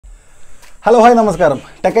Hello, hi, namaskaram.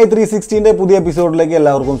 TechI 360 പുതിയ എപ്പിസോഡിലേക്ക്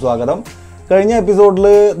എല്ലാവർക്കും സ്വാഗതം. കഴിഞ്ഞ എപ്പിസോഡിൽ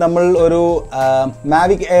നമ്മൾ ഒരു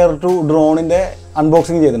Mavic Air 2 ഡ്രോണിന്റെ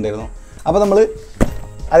അൺബോക്സിംഗ് ചെയ്തിട്ടുണ്ടായിരുന്നു. അപ്പോൾ നമ്മൾ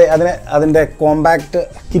അതിന്റെ കോമ്പാക്ട്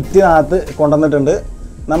കിറ്റിനകത്ത് കൊണ്ടുവന്നിട്ടുണ്ട്.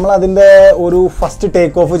 നമ്മൾ അതിന്റെ ഒരു ഫസ്റ്റ്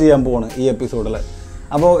ടേക്ക് ഓഫ് ചെയ്യാൻ പോവാണ് ഈ എപ്പിസോഡിൽ.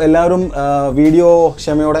 അപ്പോൾ എല്ലാവരും വീഡിയോ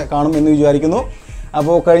ക്ഷമയോടെ കാണും എന്ന് വിചാരിക്കുന്നു.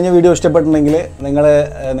 അപ്പോൾ കഴിഞ്ഞ വീഡിയോ ഇഷ്ടപ്പെട്ടിട്ടുണ്ടെങ്കിൽ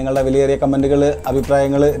നിങ്ങളുടെ വിലയേറിയ കമൻറ്റുകൾ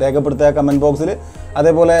അഭിപ്രായങ്ങൾ രേഖപ്പെടുത്തുക കമൻറ്റ് ബോക്സിൽ.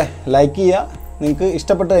 അതേപോലെ ലൈക്ക് ചെയ്യുക. നിങ്ങൾക്ക്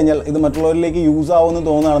ഇഷ്ടപ്പെട്ട് കഴിഞ്ഞാൽ ഇത് മറ്റുള്ളവരിലേക്ക് യൂസ് ആവുമെന്ന്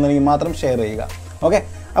തോന്നുകയാണെന്നുണ്ടെങ്കിൽ മാത്രം ഷെയർ ചെയ്യുക. ഓക്കെ,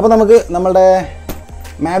 അപ്പോൾ നമുക്ക് നമ്മുടെ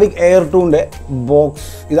Mavic Air 2ൻ്റെ ബോക്സ്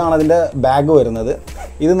ഇതാണ് അതിൻ്റെ ബാഗ് വരുന്നത്.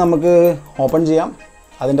 ഇത് നമുക്ക് ഓപ്പൺ ചെയ്യാം.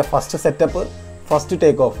 അതിൻ്റെ first setup, first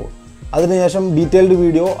take off, അതിനുശേഷം ഡീറ്റെയിൽഡ്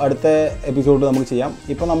വീഡിയോ അടുത്ത എപ്പിസോഡിൽ നമുക്ക് ചെയ്യാം.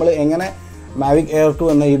 ഇപ്പോൾ നമ്മൾ എങ്ങനെ Mavic Air 2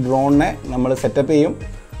 എന്ന ഈ ഡ്രോണിനെ നമ്മൾ സെറ്റപ്പ് ചെയ്യും,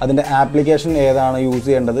 അതിൻ്റെ ആപ്ലിക്കേഷൻ ഏതാണ് യൂസ്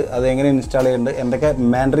ചെയ്യേണ്ടത്, അത് എങ്ങനെ ഇൻസ്റ്റാൾ ചെയ്യേണ്ടത്, എന്തൊക്കെ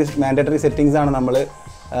മാൻഡേറ്ററി സെറ്റിങ്സ് ആണ് നമ്മൾ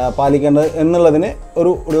പാലിക്കേണ്ടത് എന്നുള്ളതിന്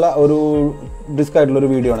ഒരു ഡിസ്ക് ആയിട്ടുള്ളൊരു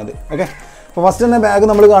വീഡിയോ ആണിത്. ഓക്കെ, അപ്പോൾ ഫസ്റ്റ് തന്നെ ബാഗ്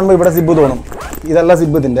നമ്മൾ കാണുമ്പോൾ ഇവിടെ സിബ് തോന്നും. ഇതല്ല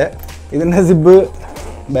സിബ്, ഇതിൻ്റെ സിബ്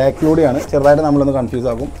ബാക്കിലൂടെയാണ്. ചെറുതായിട്ട് നമ്മളൊന്ന് കൺഫ്യൂസ്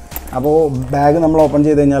ആക്കും. അപ്പോൾ ബാഗ് നമ്മൾ ഓപ്പൺ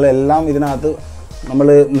ചെയ്ത് കഴിഞ്ഞാൽ എല്ലാം ഇതിനകത്ത് നമ്മൾ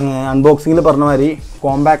അൺബോക്സിങ്ങിൽ പറഞ്ഞ മാതിരി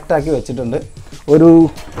കോമ്പാക്റ്റ് ആക്കി വെച്ചിട്ടുണ്ട്. ഒരു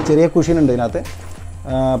ചെറിയ കുഷൻ ഉണ്ട് ഇതിനകത്ത്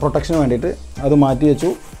പ്രൊട്ടക്ഷന് വേണ്ടിയിട്ട്, അത് മാറ്റി വെച്ചു.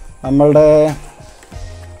 നമ്മളുടെ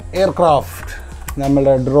എയർക്രാഫ്റ്റ്,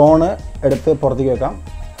 നമ്മളുടെ ഡ്രോണ് എടുത്ത് പുറത്തേക്ക് വെക്കാം.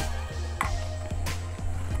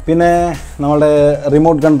 പിന്നെ നമ്മളുടെ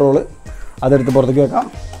റിമോട്ട് കൺട്രോള് അതെടുത്ത് പുറത്തേക്ക് വെക്കാം.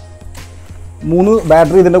 3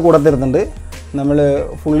 ബാറ്ററി ഇതിൻ്റെ കൂടെ തരുന്നുണ്ട്. നമ്മൾ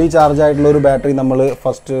ഫുള്ളി ചാർജ് ആയിട്ടുള്ള ഒരു ബാറ്ററി നമ്മൾ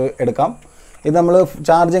ഫസ്റ്റ് എടുക്കാം. ഇത് നമ്മൾ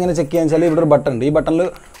ചാർജ് എങ്ങനെ ചെക്ക് ചെയ്യാന്ന് വെച്ചാൽ ഇവിടെ ഒരു ബട്ടൺ ഉണ്ട്. ഈ ബട്ടണിൽ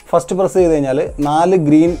ഫസ്റ്റ് പ്രസ് ചെയ്ത് കഴിഞ്ഞാൽ 4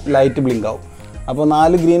 ഗ്രീൻ ലൈറ്റ് ബ്ലിങ്ക് ആവും. അപ്പോൾ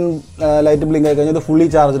 4 ഗ്രീൻ ലൈറ്റ് ബ്ലിങ്ക് ആയി കഴിഞ്ഞാൽ ഇത് ഫുള്ളി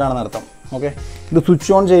ചാർജ്ഡ് ആണെന്ന് അർത്ഥം. ഓക്കെ, ഇത്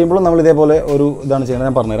സ്വിച്ച് ഓൺ ചെയ്യുമ്പോഴും നമ്മൾ ഇതേപോലെ ഒരു ഇതാണ് ചെയ്യുന്നത്.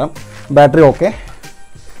 ഞാൻ പറഞ്ഞുതരാം. Battery okay.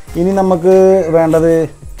 ഇനി നമുക്ക് വേണ്ടത്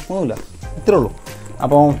ഒന്നുമില്ല, ഇത്രേ ഉള്ളൂ.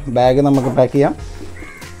 അപ്പോൾ ബാഗ് നമുക്ക് പാക്ക് ചെയ്യാം.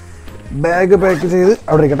 ബാഗ് പാക്ക് ചെയ്ത്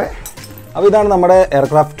അവിടെ ഇരിക്കട്ടെ. അപ്പോൾ ഇതാണ് നമ്മുടെ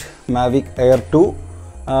എയർക്രാഫ്റ്റ് Mavic Air 2.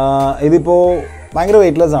 ഇതിപ്പോൾ ഭയങ്കര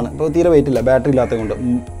വെയ്റ്റ്ലെസ് ആണ്. ഇപ്പോൾ തീരെ വെയിറ്റ് ഇല്ല, ബാറ്ററി ഇല്ലാത്തത് കൊണ്ട്.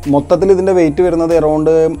 മൊത്തത്തിൽ ഇതിൻ്റെ വെയിറ്റ് വരുന്നത്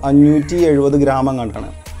അറൗണ്ട് 570 ഗ്രാം അങ്ങാണ്ടാണ്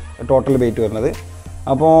ടോട്ടൽ വെയിറ്റ് വരുന്നത്.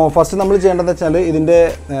 അപ്പോൾ ഫസ്റ്റ് നമ്മൾ ചെയ്യേണ്ടതെന്ന് വെച്ചാൽ ഇതിൻ്റെ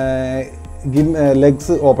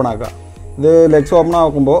ലെഗ്സ് ഓപ്പൺ ആക്കുക. ഇത് ലെഗ്സ് ഓപ്പൺ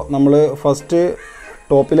ആക്കുമ്പോൾ നമ്മൾ ഫസ്റ്റ്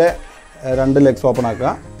ടോപ്പിലെ 2 ലെഗ്സ് ഓപ്പൺ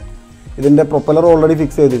ആക്കുക. ഇതിൻ്റെ പ്രൊപ്പലർ ഓൾറെഡി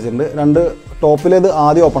ഫിക്സ് ചെയ്ത് വെച്ചിട്ടുണ്ട്. 2 ടോപ്പിലേത്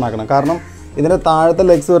ആദ്യം ഓപ്പൺ ആക്കണം. കാരണം ഇതിൻ്റെ താഴത്തെ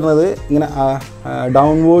ലെഗ്സ് വരുന്നത് ഇങ്ങനെ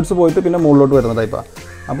ഡൗൺവേർഡ്സ് പോയിട്ട് പിന്നെ മുകളിലോട്ട് വരുന്ന ടൈപ്പാണ്.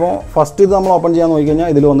 അപ്പോൾ ഫസ്റ്റ് ഇത് നമ്മൾ ഓപ്പൺ ചെയ്യാൻ നോക്കിക്കഴിഞ്ഞാൽ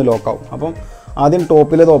ഇതിൽ വന്ന് ലോക്കാവും. അപ്പം ആദ്യം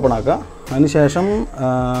ടോപ്പിലേത് ഓപ്പൺ ആക്കുക. അതിന് ശേഷം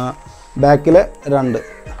ബാക്കിലെ 2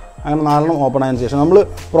 അങ്ങനെ 4 ഓപ്പൺ ആയതിനു ശേഷം നമ്മൾ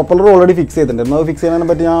പ്രൊപ്പലർ ഓൾറെഡി ഫിക്സ് ചെയ്തിട്ടുണ്ടായിരുന്നു. അത് ഫിക്സ് ചെയ്യുന്നതിനെ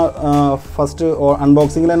പറ്റി ഞാൻ ഫസ്റ്റ്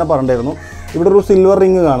അൺബോക്സിങ്ങിൽ തന്നെ പറഞ്ഞിട്ടുണ്ടായിരുന്നു. ഇവിടെ ഒരു സിൽവർ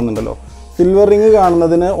റിങ് കാണുന്നുണ്ടല്ലോ. സിൽവർ റിങ്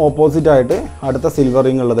കാണുന്നതിന് ഓപ്പോസിറ്റായിട്ട് അടുത്ത സിൽവർ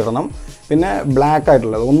റിങ് ഉള്ളത് ഇടണം. പിന്നെ ബ്ലാക്ക്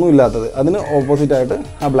ആയിട്ടുള്ളത് ഒന്നും ഇല്ലാത്തത് അതിന് ഓപ്പോസിറ്റായിട്ട്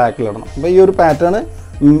ആ ബ്ലാക്കിലിടണം. അപ്പോൾ ഈ ഒരു പാറ്റേൺ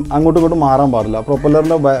അങ്ങോട്ടും ഇങ്ങോട്ടും മാറാൻ പാടില്ല.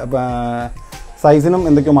 പ്രൊപ്പലറിൻ്റെ സൈസിനും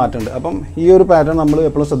എന്തൊക്കെയോ മാറ്റമുണ്ട്. അപ്പം ഈ ഒരു പാറ്റേൺ നമ്മൾ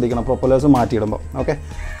എപ്പോഴും ശ്രദ്ധിക്കണം പ്രൊപ്പലേഴ്സ് മാറ്റിയിടുമ്പോൾ. ഓക്കെ,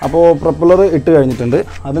 അപ്പോൾ പ്രൊപ്പലർ ഇട്ട് കഴിഞ്ഞിട്ടുണ്ട്.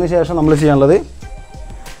 അതിനുശേഷം നമ്മൾ ചെയ്യാനുള്ളത്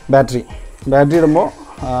ബാറ്ററി ഇടുമ്പോൾ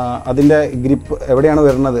അതിൻ്റെ ഗ്രിപ്പ് എവിടെയാണ്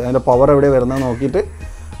വരുന്നത്, അതിൻ്റെ പവർ എവിടെയാണ് വരുന്നത് നോക്കിയിട്ട്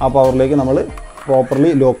ആ പവറിലേക്ക് നമ്മൾ പ്രോപ്പർലി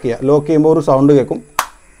ലോക്ക് ചെയ്യുക. ലോക്ക് ചെയ്യുമ്പോൾ ഒരു സൗണ്ട് കേൾക്കും.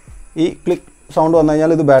 ഈ ക്ലിക്ക് സൗണ്ട് വന്നു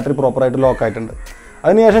കഴിഞ്ഞാൽ ഇത് ബാറ്ററി പ്രോപ്പറായിട്ട് ലോക്ക് ആയിട്ടുണ്ട്.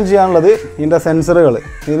 അതിനുശേഷം ചെയ്യാനുള്ളത് ഇതിൻ്റെ സെൻസറുകൾ.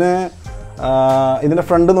 ഇതിൻ്റെ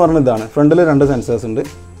ഫ്രണ്ട് എന്ന് പറയുന്നത് ഇതാണ്. ഫ്രണ്ടിൽ 2 സെൻസേഴ്സ് ഉണ്ട്,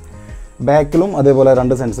 ബാക്കിലും അതേപോലെ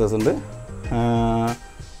 2 സെൻസേഴ്സ് ഉണ്ട്,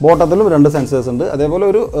 ബോട്ടത്തിലും 2 സെൻസേഴ്സ് ഉണ്ട്, അതേപോലെ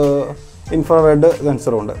ഒരു ഇൻഫ്രാറെഡ്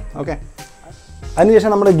സെൻസറും ഉണ്ട്. ഓക്കെ,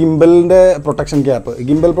 അതിനുശേഷം നമ്മുടെ ഗിംബലിൻ്റെ protection cap.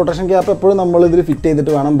 Gimbal protection cap എപ്പോഴും നമ്മളിതിൽ ഫിറ്റ്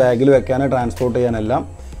ചെയ്തിട്ട് വേണം ബാഗിൽ വെക്കാൻ, ട്രാൻസ്പോർട്ട് ചെയ്യാനെല്ലാം.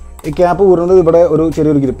 ഈ ക്യാപ്പ് ഊരുന്നത് ഇവിടെ ഒരു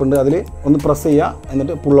ചെറിയൊരു ഗ്രിപ്പുണ്ട്, അതിൽ ഒന്ന് പ്രസ് ചെയ്യുക,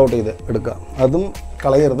 എന്നിട്ട് പുൾ ഔട്ട് ചെയ്ത് എടുക്കുക. അതും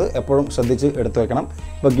കളയരുത്, എപ്പോഴും ശ്രദ്ധിച്ച് എടുത്ത് വെക്കണം.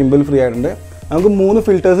 ഇപ്പോൾ ഗിംബൽ ഫ്രീ ആയിട്ടുണ്ട്. നമുക്ക് 3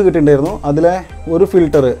 ഫിൽറ്റേഴ്സ് കിട്ടിയിട്ടുണ്ടായിരുന്നു. അതിലെ ഒരു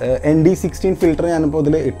ഫിൽറ്റർ ND16 ഫിൽറ്റർ ഞാനിപ്പോൾ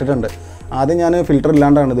ഇതിൽ ഇട്ടിട്ടുണ്ട്. ആദ്യം ഞാൻ ഫിൽറ്റർ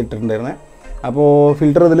ഇല്ലാണ്ടാണ് ഇത് ഇട്ടിട്ടുണ്ടായിരുന്നത്. അപ്പോൾ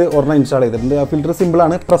ഫിൽറ്റർ ഇതിൽ ഒരെണ്ണം ഇൻസ്റ്റാൾ ചെയ്തിട്ടുണ്ട്. ആ ഫിൽറ്റർ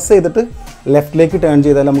സിമ്പിളാണ്. പ്രസ് ചെയ്തിട്ട് ലെഫ്റ്റിലേക്ക് ടേൺ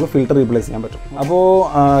ചെയ്താൽ നമുക്ക് ഫിൽറ്റർ റീപ്ലേസ് ചെയ്യാൻ പറ്റും. അപ്പോൾ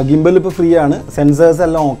ഗിംബൽ ഇപ്പോൾ ഫ്രീ ആണ്. സെൻസേഴ്സ്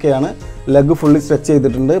എല്ലാം ഓക്കെയാണ്. ലെഗ് ഫുള്ളി സ്ട്രെച്ച്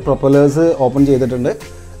ചെയ്തിട്ടുണ്ട്. പ്രൊപ്പലേഴ്സ് ഓപ്പൺ ചെയ്തിട്ടുണ്ട്.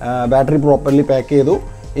 ബാറ്ററി പ്രോപ്പർലി പാക്ക് ചെയ്തു.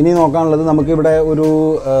 ഇനി നോക്കാനുള്ളത് നമുക്കിവിടെ ഒരു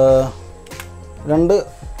 2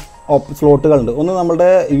 സ്ലോട്ടുകളുണ്ട്. ഒന്ന് നമ്മുടെ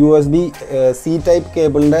USB C ടൈപ്പ്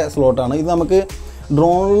കേബിളിൻ്റെ സ്ലോട്ടാണ്. ഇത് നമുക്ക്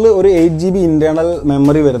ഡ്രോണിൽ ഒരു 8 GB ഇൻറ്റേർണൽ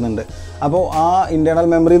മെമ്മറി വരുന്നുണ്ട്. അപ്പോൾ ആ ഇൻറ്റേർണൽ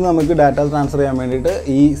മെമ്മറിയിൽ നിന്ന് നമുക്ക് ഡാറ്റ ട്രാൻസ്ഫർ ചെയ്യാൻ വേണ്ടിയിട്ട്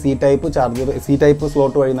ഈ C ടൈപ്പ്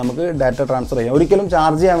സ്ലോട്ട് വഴി നമുക്ക് ഡാറ്റ ട്രാൻസ്ഫർ ചെയ്യാം. ഒരിക്കലും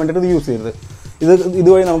ചാർജ് ചെയ്യാൻ വേണ്ടിയിട്ട് ഇത് യൂസ് ചെയ്യരുത്.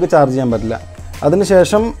 ഇതുവഴി നമുക്ക് ചാർജ് ചെയ്യാൻ പറ്റില്ല.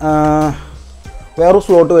 അതിനുശേഷം വേറൊരു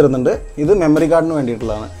സ്ലോട്ട് വരുന്നുണ്ട്. ഇത് മെമ്മറി കാർഡിന്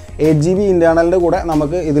വേണ്ടിയിട്ടുള്ളതാണ്. 8 GB ഇൻറ്റേർണലിൻ്റെ കൂടെ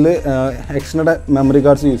നമുക്ക് ഇതിൽ എക്സ്റ്റൻഡ് മെമ്മറി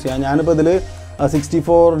കാർഡ്സ് യൂസ് ചെയ്യാം. ഞാനിപ്പോൾ ഇതിൽ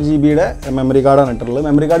 64GB മെമ്മറി കാർഡാണ് ഇട്ടിട്ടുള്ളത്.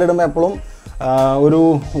 മെമ്മറി കാർഡ് ഇടുമ്പോൾ എപ്പോഴും ഒരു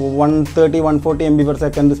 130-140 MB/s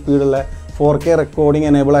സ്പീഡുള്ള 4K റെക്കോർഡിംഗ്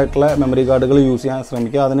എനേബിൾ ആയിട്ടുള്ള മെമ്മറി കാർഡുകൾ യൂസ് ചെയ്യാൻ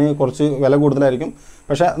ശ്രമിക്കുക. അതിന് കുറച്ച് വില കൂടുതലായിരിക്കും,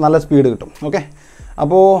 പക്ഷേ നല്ല സ്പീഡ് കിട്ടും. ഓക്കെ,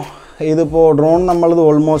 അപ്പോൾ ഇതിപ്പോൾ ഡ്രോൺ നമ്മളിത്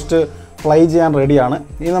ഓൾമോസ്റ്റ് ഫ്ലൈ ചെയ്യാൻ റെഡിയാണ്.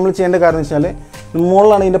 ഇനി നമ്മൾ ചെയ്യേണ്ട കാര്യം എന്ന് വെച്ചാൽ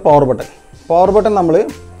മുകളിലാണ് ഇതിൻ്റെ പവർ ബട്ടൺ നമ്മൾ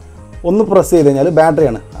ഒന്ന് പ്രസ് ചെയ്ത് കഴിഞ്ഞാൽ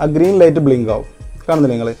ബാറ്ററിയാണ്, ആ ഗ്രീൻ ലൈറ്റ് ബ്ലിങ്ക് ആവും,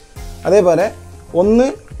 കാണുന്നില്ല നിങ്ങൾ? അതേപോലെ ഒന്ന്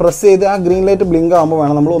പ്രസ് ചെയ്ത് ആ ഗ്രീൻ ലൈറ്റ് ബ്ലിങ്ക് ആകുമ്പോൾ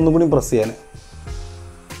വേണം നമ്മൾ ഒന്നും കൂടി പ്രസ് ചെയ്യാൻ.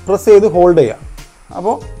 പ്രസ് ചെയ്ത് ഹോൾഡ് ചെയ്യുക.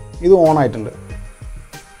 അപ്പോൾ ഇത് ഓൺ ആയിട്ടുണ്ട്.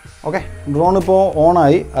 ഓക്കെ, ഡ്രോൺ ഇപ്പോൾ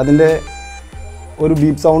ഓണായി. അതിൻ്റെ ഒരു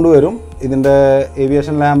ബീപ്പ് സൗണ്ട് വരും. ഇതിൻ്റെ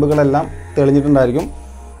ഏവിയേഷൻ ലാമ്പുകളെല്ലാം തെളിഞ്ഞിട്ടുണ്ടായിരിക്കും.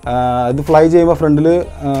 ഇത് ഫ്ലൈ ചെയ്യുമ്പോൾ ഫ്രണ്ടിൽ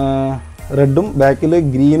റെഡും ബാക്കിൽ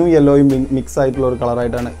ഗ്രീനും യെല്ലോയും മിക്സ് ആയിട്ടുള്ള ഒരു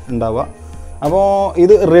കളറായിട്ടാണ് ഉണ്ടാവുക. അപ്പോൾ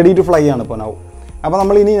ഇത് റെഡി ടു ഫ്ലൈ ആണ് ഇപ്പോൾ നൗ. അപ്പോൾ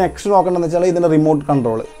നമ്മൾ ഇനി നെക്സ്റ്റ് നോക്കേണ്ടതെന്ന് വെച്ചാൽ ഇതിൻ്റെ റിമോട്ട്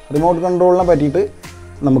കൺട്രോളിനെ പറ്റിയിട്ട്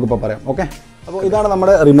നമുക്കിപ്പോൾ പറയാം. ഓക്കെ, അപ്പോൾ ഇതാണ്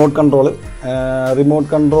നമ്മുടെ റിമോട്ട്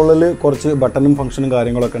കൺട്രോളിൽ കുറച്ച് ബട്ടണും ഫംഗ്ഷനും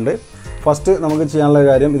കാര്യങ്ങളൊക്കെ ഉണ്ട്. ഫസ്റ്റ് നമുക്ക് ചെയ്യാനുള്ള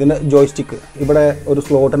കാര്യം, ഇതിൻ്റെ ജോയ്സ്റ്റിക്ക് ഇവിടെ ഒരു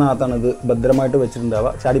സ്ലോട്ടിനകത്താണ് ഇത് ഭദ്രമായിട്ട്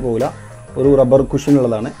വെച്ചിട്ടുണ്ടാവുക, ചാടി പോകില്ല. ഒരു റബ്ബർ കുഷൻ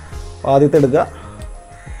ഉള്ളതാണ്. ആദ്യത്തെ എടുക്കുക,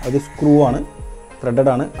 അത് സ്ക്രൂ ആണ്,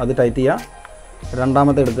 ത്രെഡഡ് ആണ്, അത് ടൈറ്റ് ചെയ്യുക.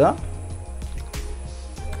 രണ്ടാമത്തെ എടുക്കുക,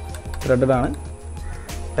 ത്രെഡഡ് ആണ്,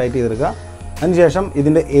 ടൈറ്റ് ചെയ്തെടുക്കുക. അതിനുശേഷം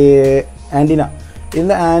ഇതിൻ്റെ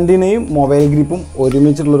ആൻറ്റിനയും മൊബൈൽ ഗ്രിപ്പും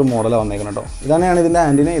ഒരുമിച്ചിട്ടുള്ളൊരു മോഡലാണ് വന്നേക്കുന്നത് കേട്ടോ. ഇതന്നെയാണ് ഇതിൻ്റെ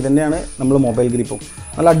ആൻറ്റിന, ഇതിൻ്റെയാണ് നമ്മൾ മൊബൈൽ ഗ്രിപ്പും.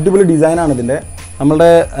 നല്ല അടിപൊളി ഡിസൈനാണ് ഇതിൻ്റെ.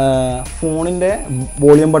 നമ്മളുടെ ഫോണിൻ്റെ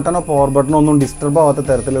വോളിയം ബട്ടണോ പവർ ബട്ടണോ ഒന്നും ഡിസ്റ്റർബ് ആവാത്ത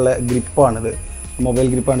തരത്തിലുള്ള ഗ്രിപ്പാണിത്, മൊബൈൽ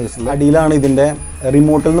ഗ്രിപ്പാണ് വെച്ചിട്ടുള്ളത്. അടിയിലാണ് ഇതിൻ്റെ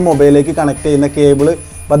റിമോട്ടിൽ നിന്ന് മൊബൈലിലേക്ക് കണക്ട് ചെയ്യുന്ന കേബിള്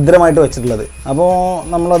ഭദ്രമായിട്ട് വെച്ചിട്ടുള്ളത്. അപ്പോൾ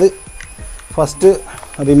നമ്മളത് ഫസ്റ്റ്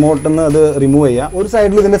റിമോട്ടിൽ നിന്ന് അത് റിമൂവ് ചെയ്യുക. ഒരു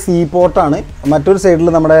സൈഡിൽ ഇതിൻ്റെ സി പോർട്ടാണ്, മറ്റൊരു സൈഡിൽ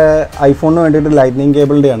നമ്മുടെ ഐഫോണിന് വേണ്ടിയിട്ട് ലൈറ്റ്നിങ്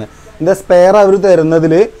കേബിളിൻ്റെയാണ്. ഇതിൻ്റെ സ്പെയർ അവർ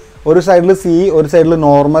തരുന്നതിൽ ഒരു സൈഡിൽ സി, ഒരു സൈഡിൽ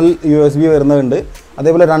നോർമൽ USB വരുന്നുണ്ട്.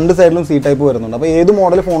 അതേപോലെ രണ്ട് സൈഡിലും സി ടൈപ്പ് വരുന്നുണ്ട്. അപ്പോൾ ഏത്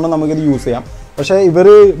മോഡൽ ഫോണിനും നമുക്കിത് യൂസ് ചെയ്യാം. പക്ഷേ ഇവർ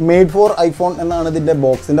മെയ്ഡ് ഫോർ ഐഫോൺ എന്നാണ് ഇതിൻ്റെ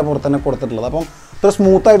ബോക്സിൻ്റെ പുറത്ത് തന്നെ കൊടുത്തിട്ടുള്ളത്. അപ്പം ഇത്ര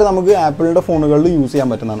സ്മൂത്തായിട്ട് നമുക്ക് ആപ്പിളിൻ്റെ ഫോണുകളിൽ യൂസ് ചെയ്യാൻ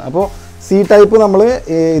പറ്റുന്നതാണ്. അപ്പോൾ സി ടൈപ്പ് നമ്മൾ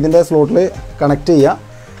ഇതിൻ്റെ സ്ലോട്ടിൽ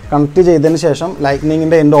കണക്ട് ചെയ്തതിന് ശേഷം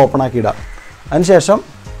ലൈറ്റ്നിങ്ങിൻ്റെ എൻഡ് ഓപ്പൺ ആക്കി ഇടുക. അതിനുശേഷം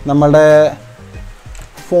നമ്മളുടെ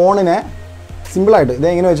ഫോണിനെ സിമ്പിളായിട്ട്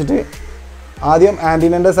ഇതെങ്ങനെ വെച്ചിട്ട് ആദ്യം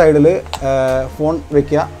ആൻറ്റിനൻ്റെ സൈഡിൽ ഫോൺ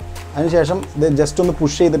വെക്കുക. അതിനുശേഷം ഇത് ജസ്റ്റ് ഒന്ന്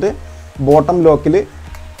പുഷ് ചെയ്തിട്ട് ബോട്ടം ലോക്കിൽ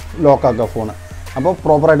ലോക്കാക്കുക ഫോണ്. അപ്പോൾ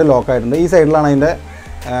പ്രോപ്പറായിട്ട് ലോക്കായിട്ടുണ്ട്. ഈ സൈഡിലാണ് അതിൻ്റെ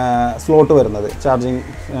സ്ലോട്ട് വരുന്നത്, ചാർജിങ്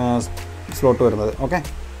സ്ലോട്ട് വരുന്നത്. ഓക്കെ,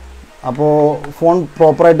 അപ്പോൾ ഫോൺ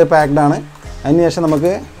പ്രോപ്പറായിട്ട് പാക്ഡ് ആണ്. അതിനുശേഷം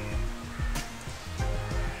നമുക്ക്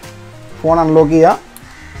ഫോൺ അൺലോക്ക് ചെയ്യുക.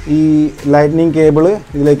 ഈ ലൈറ്റ്നിങ് കേബിള്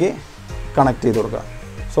ഇതിലേക്ക് കണക്ട് ചെയ്ത് കൊടുക്കുക.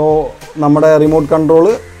 സോ നമ്മുടെ റിമോട്ട് കൺട്രോൾ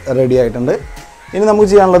റെഡി ആയിട്ടുണ്ട്. ഇനി നമുക്ക്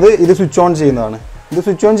ചെയ്യാനുള്ളത് ഇത് സ്വിച്ച് ഓൺ ചെയ്യുന്നതാണ്. ഇത്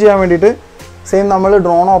സ്വിച്ച് ഓൺ ചെയ്യാൻ വേണ്ടിയിട്ട് സെയിം നമ്മൾ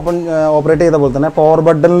ഡ്രോൺ ഓപ്പറേറ്റ് ചെയ്ത പോലെ തന്നെ പവർ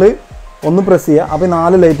ബട്ടണിൽ ഒന്ന് പ്രസ് ചെയ്യുക. അപ്പോൾ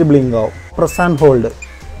 4 ലൈറ്റ് ബ്ലിങ്ക് ആവും. പ്രസ് ആൻഡ് ഹോൾഡ്,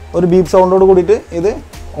 ഒരു ബീപ്പ് സൗണ്ടോട് കൂടിയിട്ട് ഇത്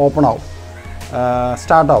ഓപ്പൺ ആവും,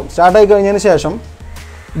 സ്റ്റാർട്ടായി കഴിഞ്ഞതിന് ശേഷം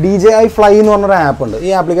DJI ഫ്ലൈ എന്ന് പറഞ്ഞൊരു ആപ്പ് ഉണ്ട്.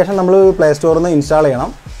 ഈ ആപ്ലിക്കേഷൻ നമ്മൾ പ്ലേ സ്റ്റോറിൽ നിന്ന് ഇൻസ്റ്റാൾ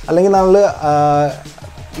ചെയ്യണം. അല്ലെങ്കിൽ നമ്മൾ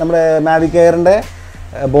നമ്മുടെ മാവിക് എയറിൻ്റെ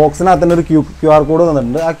ബോക്സിനകത്ത് തന്നെ ഒരു QR കോഡ്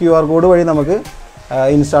തന്നിട്ടുണ്ട്. ആ QR കോഡ് വഴി നമുക്ക്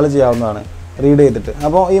ഇൻസ്റ്റാൾ ചെയ്യാവുന്നതാണ്, റീഡ് ചെയ്തിട്ട്.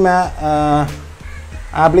 അപ്പോൾ ഈ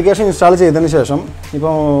ആപ്ലിക്കേഷൻ ഇൻസ്റ്റാൾ ചെയ്തതിന് ശേഷം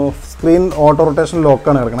ഇപ്പോൾ സ്ക്രീൻ ഓട്ടോ റൊട്ടേഷൻ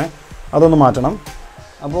ലോക്കാണ് കിടക്കണേ, അതൊന്ന് മാറ്റണം.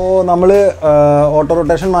 അപ്പോൾ നമ്മൾ ഓട്ടോ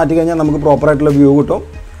റൊട്ടേഷൻ മാറ്റി കഴിഞ്ഞാൽ നമുക്ക് പ്രോപ്പറായിട്ടുള്ള വ്യൂ കിട്ടും.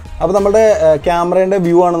 അപ്പോൾ നമ്മുടെ ക്യാമറേൻ്റെ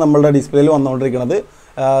വ്യൂ ആണ് നമ്മളുടെ ഡിസ്പ്ലേയിൽ വന്നുകൊണ്ടിരിക്കുന്നത്.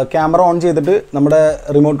 ക്യാമറ ഓൺ ചെയ്തിട്ട് നമ്മുടെ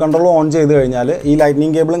റിമോട്ട് കൺട്രോൾ ഓൺ ചെയ്ത് കഴിഞ്ഞാൽ ഈ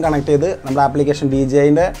ലൈറ്റ്നിങ് കേബിളും കണക്ട് ചെയ്ത് നമ്മുടെ ആപ്ലിക്കേഷൻ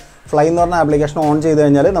DJIൻ്റെ ഫ്ലൈ എന്ന് പറഞ്ഞ ആപ്ലിക്കേഷൻ ഓൺ ചെയ്ത്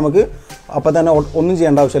കഴിഞ്ഞാൽ നമുക്ക് അപ്പോൾ തന്നെ ഒന്നും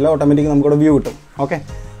ചെയ്യേണ്ട ആവശ്യമില്ല, ഓട്ടോമാറ്റിക് നമുക്കിവിടെ വ്യൂ കിട്ടും. ഓക്കെ,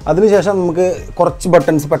 അതിനുശേഷം നമുക്ക് കുറച്ച്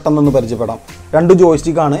ബട്ടൺസ് പെട്ടെന്നൊന്ന് പരിചയപ്പെടാം. 2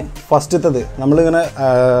 ജോയ്സ്റ്റിക്കാണ്. ഫസ്റ്റത്തത് നമ്മളിങ്ങനെ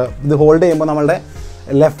ഇത് ഹോൾഡ് ചെയ്യുമ്പോൾ നമ്മളുടെ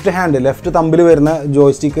ലെഫ്റ്റ് തമ്പിൽ വരുന്ന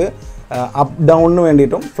ജോയ്സ്റ്റിക്ക് അപ്പ് ഡൗണിന്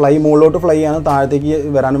വേണ്ടിയിട്ടും മുകളിലോട്ട് ഫ്ലൈ ചെയ്യാനും താഴത്തേക്ക്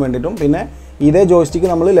വരാനും വേണ്ടിയിട്ടും, പിന്നെ ഇതേ ജോയ്സ്റ്റിക്ക്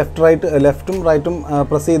നമ്മൾ ലെഫ്റ്റും റൈറ്റും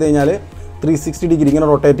പ്രസ് ചെയ്ത് കഴിഞ്ഞാൽ 360 ഡിഗ്രി ഇങ്ങനെ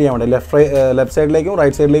റൊട്ടേറ്റ് ചെയ്യാൻ വേണ്ടി ലെഫ്റ്റ് സൈഡിലേക്കും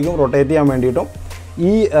റൈറ്റ് സൈഡിലേക്കും റൊട്ടേറ്റ് ചെയ്യാൻ വേണ്ടിയിട്ടും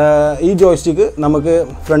ഈ ജോയ്സ്റ്റിക്ക് നമുക്ക്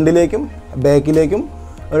ഫ്രണ്ടിലേക്കും ബാക്കിലേക്കും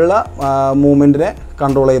ഉള്ള മൂവ്മെൻറ്റിനെ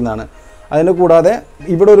കൺട്രോൾ ചെയ്യുന്നതാണ്. അതിന് കൂടാതെ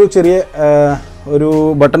ഇവിടെ ഒരു ചെറിയ ഒരു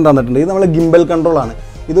ബട്ടൺ തന്നിട്ടുണ്ട്. ഇത് നമ്മളെ ഗിംബൽ കൺട്രോളാണ്.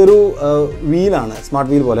 ഇതൊരു വീലാണ്,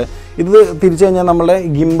 സ്മാർട്ട് വീൽ പോലെ. ഇത് തിരിച്ചു കഴിഞ്ഞാൽ നമ്മളുടെ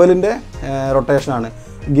ഗിംബലിൻ്റെ റൊട്ടേഷനാണ്.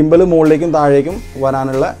 ഗിംബൽ മുകളിലേക്കും താഴേക്കും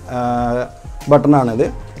വരാനുള്ള ബട്ടണാണിത്.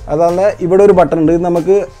 അതുപോലെ ഇവിടെ ഒരു ബട്ടൺ ഉണ്ട്. ഇത്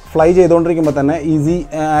നമുക്ക് ഫ്ലൈ ചെയ്തുകൊണ്ടിരിക്കുമ്പോൾ തന്നെ ഈസി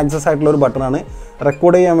ആക്സസ് ആയിട്ടുള്ള ഒരു ബട്ടണാണ്.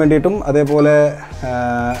 റെക്കോർഡ് ചെയ്യാൻ വേണ്ടിയിട്ടും അതേപോലെ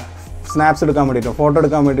സ്നാപ്സ് എടുക്കാൻ വേണ്ടിയിട്ടും ഫോട്ടോ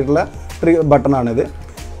എടുക്കാൻ വേണ്ടിയിട്ടുള്ള ബട്ടണാണിത്.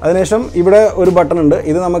 അതിനുശേഷം ഇവിടെ ഒരു ബട്ടൺ ഉണ്ട്.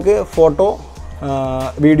 ഇത് നമുക്ക് ഫോട്ടോ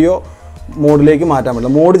വീഡിയോ മോഡിലേക്ക് മാറ്റാൻ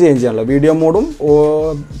പറ്റില്ല. മോഡ് ചേഞ്ച് ചെയ്യാനുള്ള വീഡിയോ മോഡും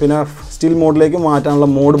പിന്നെ സ്റ്റിൽ മോഡിലേക്ക് മാറ്റാനുള്ള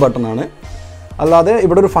മോഡ് ബട്ടണാണ്. അല്ലാതെ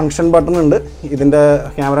ഇവിടെ ഒരു ഫംഗ്ഷൻ ബട്ടൺ ഉണ്ട് ഇതിൻ്റെ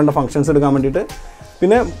ക്യാമറേൻ്റെ ഫങ്ഷൻസ് എടുക്കാൻ വേണ്ടിയിട്ട്.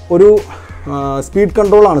 പിന്നെ ഒരു സ്പീഡ്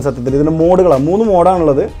കൺട്രോളാണ് സത്യത്തിൽ. ഇതിൻ്റെ മോഡുകളാണ് 3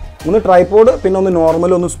 മോഡാണുള്ളത്. ഒന്ന് ട്രൈപോഡ്, പിന്നെ ഒന്ന്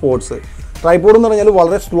നോർമൽ, ഒന്ന് സ്പോർട്സ്. ട്രൈപോഡ് എന്ന് പറഞ്ഞാൽ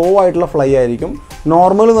വളരെ സ്ലോ ആയിട്ടുള്ള ഫ്ലൈ ആയിരിക്കും.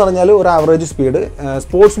 നോർമൽ എന്ന് പറഞ്ഞാൽ ഒരു ആവറേജ് സ്പീഡ്.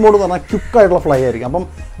 സ്പോർട്സ് മോഡ് എന്ന് പറഞ്ഞാൽ ക്വിക്കായിട്ടുള്ള ഫ്ലൈ ആയിരിക്കും. അപ്പം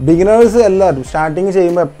ബിഗിനേഴ്സ് എല്ലാവരും സ്റ്റാർട്ടിങ്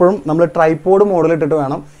ചെയ്യുമ്പോൾ എപ്പോഴും നമ്മൾ ട്രൈപോഡ് മോഡിലിട്ടിട്ട്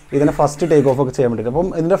വേണം ഇതിനെ ഫസ്റ്റ് ടേക്ക് ഓഫ് ഒക്കെ ചെയ്യാൻ വേണ്ടിയിട്ട്. അപ്പം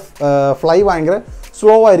ഇതിൻ്റെ ഫ്ലൈ ഭയങ്കര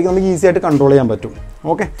സ്ലോ ആയിരിക്കും, നമുക്ക് ഈസി ആയിട്ട് കൺട്രോൾ ചെയ്യാൻ പറ്റും.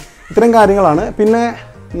 ഓക്കെ, ഇത്രയും കാര്യങ്ങളാണ്. പിന്നെ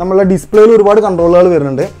നമ്മളെ ഡിസ്പ്ലേയിൽ ഒരുപാട് കൺട്രോളുകൾ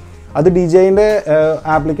വരുന്നുണ്ട്. അത് DJIൻ്റെ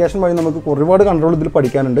ആപ്ലിക്കേഷൻ വഴി നമുക്ക് ഒരുപാട് കൺട്രോൾ ഇതിൽ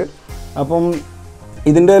പഠിക്കാനുണ്ട്. അപ്പം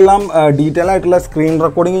ഇതിൻ്റെ എല്ലാം ഡീറ്റെയിൽ ആയിട്ടുള്ള സ്ക്രീൻ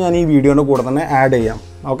റെക്കോർഡിങ് ഞാൻ ഈ വീഡിയോയുടെ കൂടെ തന്നെ ആഡ് ചെയ്യാം.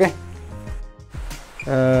 ഓക്കെ,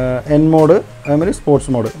 എൻ മോഡ്, അതേമാതിരി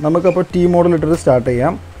സ്പോർട്സ് മോഡ്. നമുക്കപ്പോൾ T മോഡിലിട്ടിട്ട് സ്റ്റാർട്ട്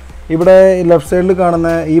ചെയ്യാം. ഇവിടെ ലെഫ്റ്റ് സൈഡിൽ കാണുന്ന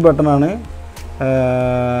ഈ ബട്ടണാണ്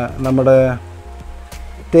നമ്മുടെ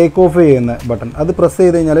ടേക്ക് ഓഫ് ചെയ്യുന്ന ബട്ടൺ. അത് പ്രസ്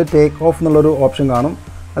ചെയ്ത് കഴിഞ്ഞാൽ ടേക്ക് ഓഫ് എന്നുള്ളൊരു ഓപ്ഷൻ കാണും.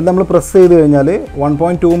 അത് നമ്മൾ പ്രസ് ചെയ്ത് കഴിഞ്ഞാൽ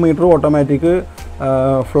 1.2 മീറ്റർ ഓട്ടോമാറ്റിക്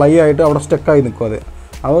ഫ്ലൈ ആയിട്ട് അവിടെ സ്റ്റക്കായി നിൽക്കും.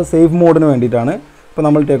 അത് സേഫ് മോഡിന് വേണ്ടിയിട്ടാണ്. ഇപ്പോൾ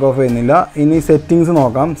നമ്മൾ ടേക്ക് ഓഫ് ചെയ്യുന്നില്ല. ഇനി സെറ്റിങ്സ്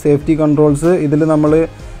നോക്കാം. Safety controls. ഇതിൽ നമ്മൾ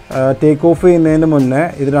ടേക്ക് ഓഫ് ചെയ്യുന്നതിന് മുന്നേ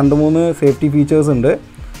ഇത് 2-3 സേഫ്റ്റി ഫീച്ചേഴ്സ് ഉണ്ട്.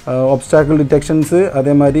 ഒബ്സ്റ്റാക്കിൾ ഡിറ്റക്ഷൻസ്,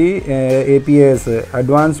 അതേമാതിരി APAS,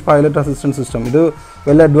 advance pilot assistance system. ഇത്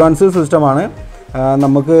വലിയ അഡ്വാൻസ്ഡ് സിസ്റ്റമാണ്.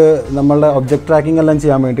 നമുക്ക് നമ്മളുടെ ഒബ്ജക്റ്റ് ട്രാക്കിംഗ് എല്ലാം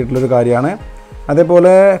ചെയ്യാൻ വേണ്ടിയിട്ടുള്ളൊരു കാര്യമാണ്.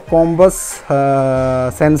 അതേപോലെ കോമ്പസ്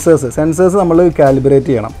സെൻസേഴ്സ് നമ്മൾ കാലിബ്രേറ്റ്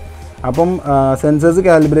ചെയ്യണം. അപ്പം സെൻസേഴ്സ്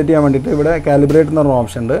കാലിബ്രേറ്റ് ചെയ്യാൻ വേണ്ടിയിട്ട് ഇവിടെ കാലിബ്രേറ്റ് എന്ന് പറഞ്ഞ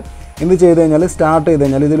ഓപ്ഷൻ ഉണ്ട്. ഇത് ചെയ്ത് കഴിഞ്ഞാൽ സ്റ്റാർട്ട് ചെയ്ത്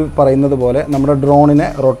കഴിഞ്ഞാൽ ഇതിൽ പറയുന്നത് പോലെ നമ്മുടെ ഡ്രോണിനെ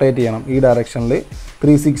റൊട്ടേറ്റ് ചെയ്യണം ഈ ഡയറക്ഷനിൽ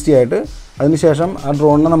 360 ആയിട്ട്. അതിനുശേഷം ആ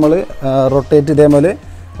ഡ്രോണിനെ നമ്മൾ ഇതേപോലെ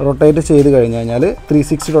റൊട്ടേറ്റ് ചെയ്ത് കഴിഞ്ഞ് കഴിഞ്ഞാൽ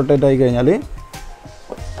 360 റൊട്ടേറ്റ് ആയി കഴിഞ്ഞാൽ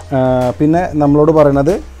പിന്നെ നമ്മളോട്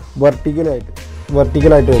പറയുന്നത്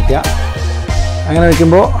വെർട്ടിക്കലായിട്ട് വയ്ക്കുക. അങ്ങനെ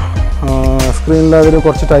വയ്ക്കുമ്പോൾ സ്ക്രീനിൽ അതിൽ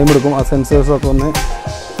കുറച്ച് ടൈം എടുക്കും ആ സെൻസേഴ്സൊക്കെ ഒന്ന്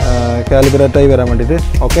കാലിബ്രേറ്റായി വരാൻ വേണ്ടിയിട്ട്.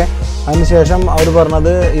 ഓക്കെ, അതിനുശേഷം അവർ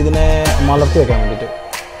പറഞ്ഞത് ഇതിനെ മലർത്തി വയ്ക്കാൻ വേണ്ടിയിട്ട്.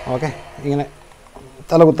 ഓക്കെ, ഇങ്ങനെ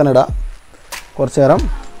തലകുത്തനിടുക കുറച്ച് നേരം.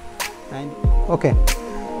 ഓക്കെ,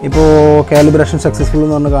 ഇപ്പോൾ കാലിബ്രേഷൻ സക്സസ്ഫുൾ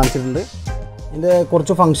എന്ന് പറഞ്ഞ് കാണിച്ചിട്ടുണ്ട്. ഇതിൻ്റെ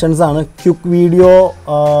കുറച്ച് ഫങ്ഷൻസാണ്. ക്വിക്ക് വീഡിയോ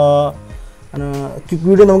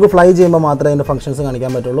നമുക്ക് ഫ്ലൈ ചെയ്യുമ്പോൾ മാത്രമേ അതിൻ്റെ ഫങ്ഷൻസ്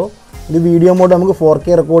കാണിക്കാൻ പറ്റുള്ളൂ. ഇത് വീഡിയോ മോഡ് നമുക്ക് 4K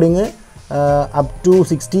recording up to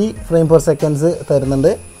 60 frame per seconds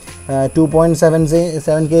തരുന്നുണ്ട്.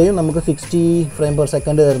 2.7Kയും നമുക്ക് 60 ഫ്രെയിം പെർ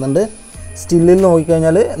സെക്കൻഡ് തരുന്നുണ്ട്. സ്റ്റില്ലിൽ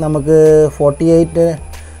നോക്കിക്കഴിഞ്ഞാൽ നമുക്ക് 48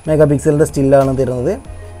 മെഗാ പിക്സലിൻ്റെ സ്റ്റില്ലാണ് തരുന്നത്.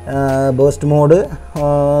 ബേസ്റ്റ് മോഡ്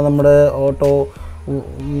നമ്മുടെ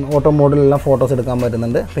ഓട്ടോ മോഡിലെല്ലാം ഫോട്ടോസ് എടുക്കാൻ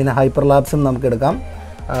പറ്റുന്നുണ്ട്. പിന്നെ ഹൈപ്പർ ലാപ്സും നമുക്ക് എടുക്കാം.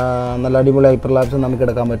 നല്ല അടിപൊളി ഹൈപ്പർ ലാപ്സും നമുക്ക്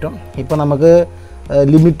എടുക്കാൻ പറ്റും. ഇപ്പോൾ നമുക്ക്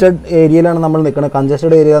ലിമിറ്റഡ് ഏരിയയിലാണ് നമ്മൾ നിൽക്കുന്നത്,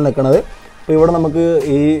 കൺജസ്റ്റഡ് ഏരിയയിലാണ് നിൽക്കുന്നത്. അപ്പോൾ ഇവിടെ നമുക്ക്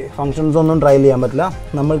ഈ ഫങ്ഷൻസ് ഒന്നും ട്രയൽ ചെയ്യാൻ പറ്റില്ല.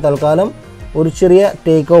 നമ്മൾ തൽക്കാലം ഒരു ചെറിയ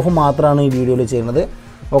ടേക്ക് ഓഫ് മാത്രമാണ് ഈ വീഡിയോയിൽ ചെയ്യുന്നത്.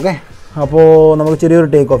 ഓക്കെ, അപ്പോൾ നമുക്ക് ചെറിയൊരു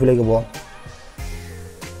ടേക്ക് ഓഫിലേക്ക് പോകാം.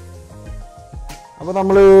 അപ്പോൾ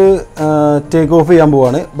നമ്മൾ ടേക്ക് ഓഫ് ചെയ്യാൻ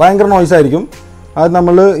പോവാണ്. ഭയങ്കര നോയ്സ് ആയിരിക്കും. അത്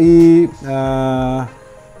നമ്മൾ ഈ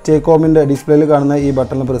ടേക്ക് ഓഫിൻ്റെ ഡിസ്പ്ലേയിൽ കാണുന്ന ഈ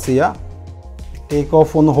ബട്ടണിൽ പ്രസ് ചെയ്യുക. ടേക്ക്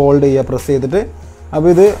ഓഫ് ഒന്ന് ഹോൾഡ് ചെയ്യുക പ്രസ് ചെയ്തിട്ട്. അപ്പോൾ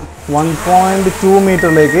ഇത് 1.2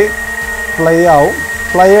 മീറ്ററിലേക്ക് ഫ്ലൈ ആവും.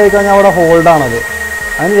 ഫ്ലൈ ആയിക്കഴിഞ്ഞാൽ അവിടെ ഹോൾഡാണത്.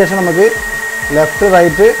 അതിനുശേഷം നമുക്ക് ലെഫ്റ്റ്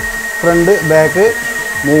റൈറ്റ് ഫ്രണ്ട് ബാക്ക്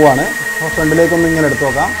മൂവാണ്. അപ്പോൾ ഫ്രണ്ടിലേക്കൊന്ന് ഇങ്ങനെ എടുത്ത്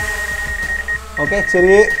നോക്കാം. ഓക്കെ,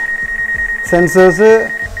 ചെറിയ സെൻസേഴ്സ്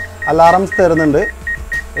അലാറംസ് തരുന്നുണ്ട്.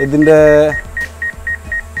 ഇതിൻ്റെ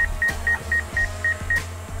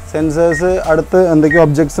സെൻസേഴ്സ് അടുത്ത് എന്തൊക്കെയോ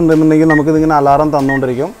ഒബ്ജക്ട്സ് ഉണ്ടെന്നുണ്ടെങ്കിൽ നമുക്കിതിങ്ങനെ അലാറം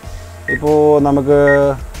തന്നുകൊണ്ടിരിക്കും. ഇപ്പോൾ നമുക്ക്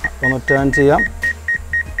ഒന്ന് ടേൺ ചെയ്യാം.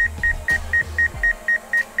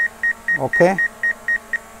 ഓക്കെ,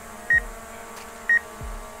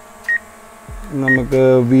 നമുക്ക്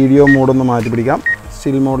വീഡിയോ മോഡൊന്ന് മാറ്റി പിടിക്കാം.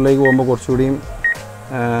 സ്റ്റിൽ മോഡിലേക്ക് പോകുമ്പോൾ കുറച്ചുകൂടിയും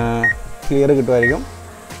ക്ലിയർ കിട്ടുമായിരിക്കും.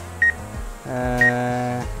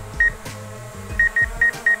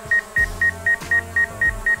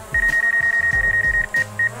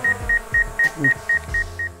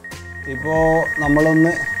 ഇപ്പോൾ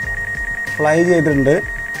നമ്മളൊന്ന് ഫ്ലൈ ചെയ്തിട്ടുണ്ട്.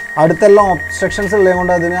 അടുത്തെല്ലാം ഒബ്സ്ട്രക്ഷൻസ് ഉള്ളത്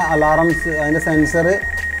കൊണ്ട് അതിന് അലാറംസ്, അതിൻ്റെ സെൻസർ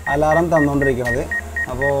അലാറം തന്നുകൊണ്ടിരിക്കുന്നത്.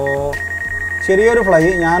 അപ്പോൾ ചെറിയൊരു ഫ്ലൈ.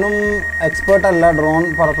 ഞാനും എക്സ്പേർട്ടല്ല ഡ്രോൺ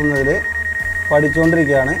പറത്തുന്നതിൽ,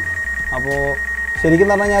 പഠിച്ചുകൊണ്ടിരിക്കുകയാണ്. അപ്പോൾ ശരിക്കും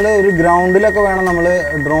പറഞ്ഞു കഴിഞ്ഞാൽ ഒരു ഗ്രൗണ്ടിലൊക്കെ വേണം നമ്മൾ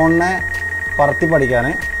ഡ്രോണിനെ പറത്തി പഠിക്കാൻ.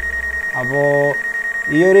 അപ്പോൾ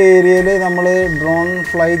ഈ ഒരു ഏരിയയിൽ നമ്മൾ ഡ്രോൺ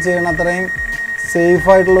ഫ്ലൈ ചെയ്യണ അത്രയും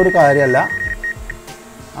സേഫായിട്ടുള്ളൊരു കാര്യമല്ല.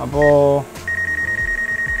 അപ്പോൾ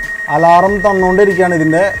അലാറം തന്നുകൊണ്ടിരിക്കുകയാണ്.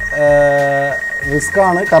 ഇതിൻ്റെ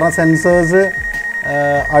റിസ്ക്കാണ്, കാരണം സെൻസേഴ്സ്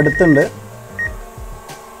അടുത്തുണ്ട്.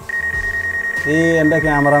 ഈ എൻ്റെ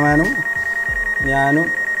ക്യാമറമാനും ഞാനും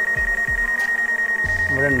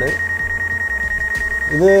ഇവിടെ ഉണ്ട്.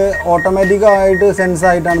 ഇത് ഓട്ടോമാറ്റിക്കായിട്ട്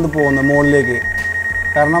സെൻസായിട്ടാണ് ഇത് പോകുന്നത് മുകളിലേക്ക്.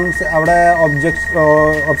 കാരണം അവിടെ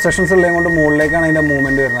ഒബ്സ്ട്രക്ഷൻസ് ഉള്ളത് കൊണ്ട് മുകളിലേക്കാണ് അതിൻ്റെ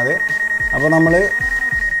മൂവ്മെൻറ്റ് വരുന്നത്. അപ്പോൾ നമ്മൾ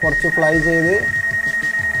കുറച്ച് ഫ്ലൈ ചെയ്ത്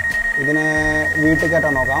ഇതിനെ വീട്ടിൽ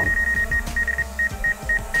കയറ്റാൻ നോക്കാം.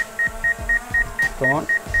 Drone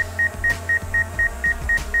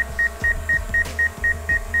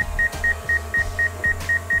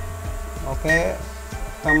okay,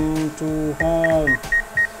 come to home.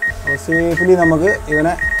 അപ്പോൾ സേഫ്ലി നമുക്ക്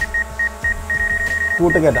ഇവനെ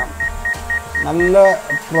കൂട്ടുകയറ്റാം. നല്ല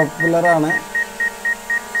പ്രൊപ്പലറാണ്.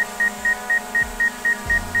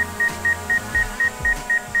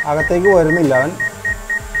 അകത്തേക്ക് വരുന്നില്ല അവൻ.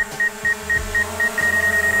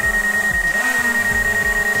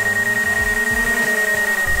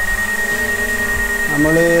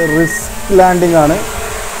 നമ്മൾ റിസ്ക് ലാൻഡിംഗ് ആണ്.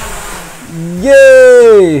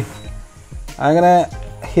 അങ്ങനെ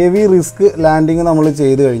ഹെവി റിസ്ക് ലാൻഡിങ് നമ്മൾ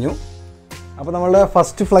ചെയ്ത് കഴിഞ്ഞു. അപ്പോൾ നമ്മളുടെ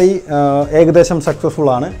ഫസ്റ്റ് ഫ്ലൈ ഏകദേശം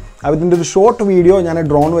സക്സസ്ഫുള്ളാണ്. അപ്പോൾ ഇതിൻ്റെ ഒരു ഷോർട്ട് വീഡിയോ ഞാൻ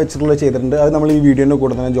ഡ്രോൺ വെച്ചിട്ടുള്ള ചെയ്തിട്ടുണ്ട്. അത് നമ്മൾ ഈ വീഡിയോൻ്റെ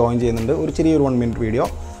കൂടെ തന്നെ ജോയിൻ ചെയ്യുന്നുണ്ട്. ഒരു ചെറിയൊരു 1 മിനിറ്റ് വീഡിയോ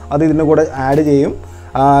അത് ഇതിൻ്റെ കൂടെ ആഡ് ചെയ്യും.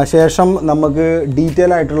 ശേഷം നമുക്ക്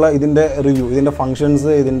ഡീറ്റെയിൽ ആയിട്ടുള്ള ഇതിൻ്റെ റിവ്യൂ, ഇതിൻ്റെ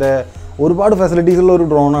ഫങ്ഷൻസ്, ഇതിൻ്റെ ഒരുപാട് ഫെസിലിറ്റീസുള്ള ഒരു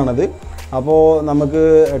ഡ്രോണാണത്. അപ്പോൾ നമുക്ക്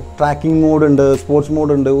ട്രാക്കിംഗ് മോഡ് ഉണ്ട്, സ്പോർട്സ്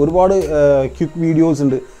മോഡ് ഉണ്ട്, ഒരുപാട് ക്വിക്ക് വീഡിയോസ്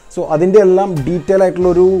ഉണ്ട്. സോ അതിൻ്റെ എല്ലാം ഡീറ്റെയിൽ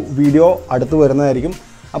ആയിട്ടുള്ളൊരു വീഡിയോ അടുത്ത് വരുന്നതായിരിക്കും.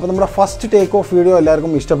 അപ്പോൾ നമ്മുടെ ഫസ്റ്റ് ടേക്ക് ഓഫ് വീഡിയോ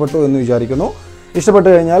എല്ലാവർക്കും ഇഷ്ടപ്പെട്ടു എന്ന് വിചാരിക്കുന്നു. ഇഷ്ടപ്പെട്ട്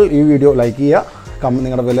കഴിഞ്ഞാൽ ഈ വീഡിയോ ലൈക്ക് ചെയ്യുക,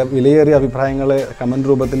 നിങ്ങളുടെ വിലയേറിയ അഭിപ്രായങ്ങൾ കമൻറ്റ്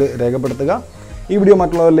രൂപത്തിൽ രേഖപ്പെടുത്തുക. ഈ വീഡിയോ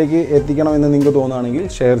മറ്റുള്ളവരിലേക്ക് എത്തിക്കണമെന്ന് നിങ്ങൾക്ക് തോന്നുകയാണെങ്കിൽ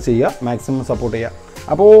ഷെയർ ചെയ്യുക, മാക്സിമം സപ്പോർട്ട് ചെയ്യുക.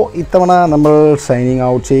 അപ്പോൾ ഇത്തവണ നമ്മൾ സൈനിങ്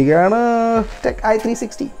ഔട്ട് ചെയ്യുകയാണ്. DJI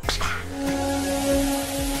 360.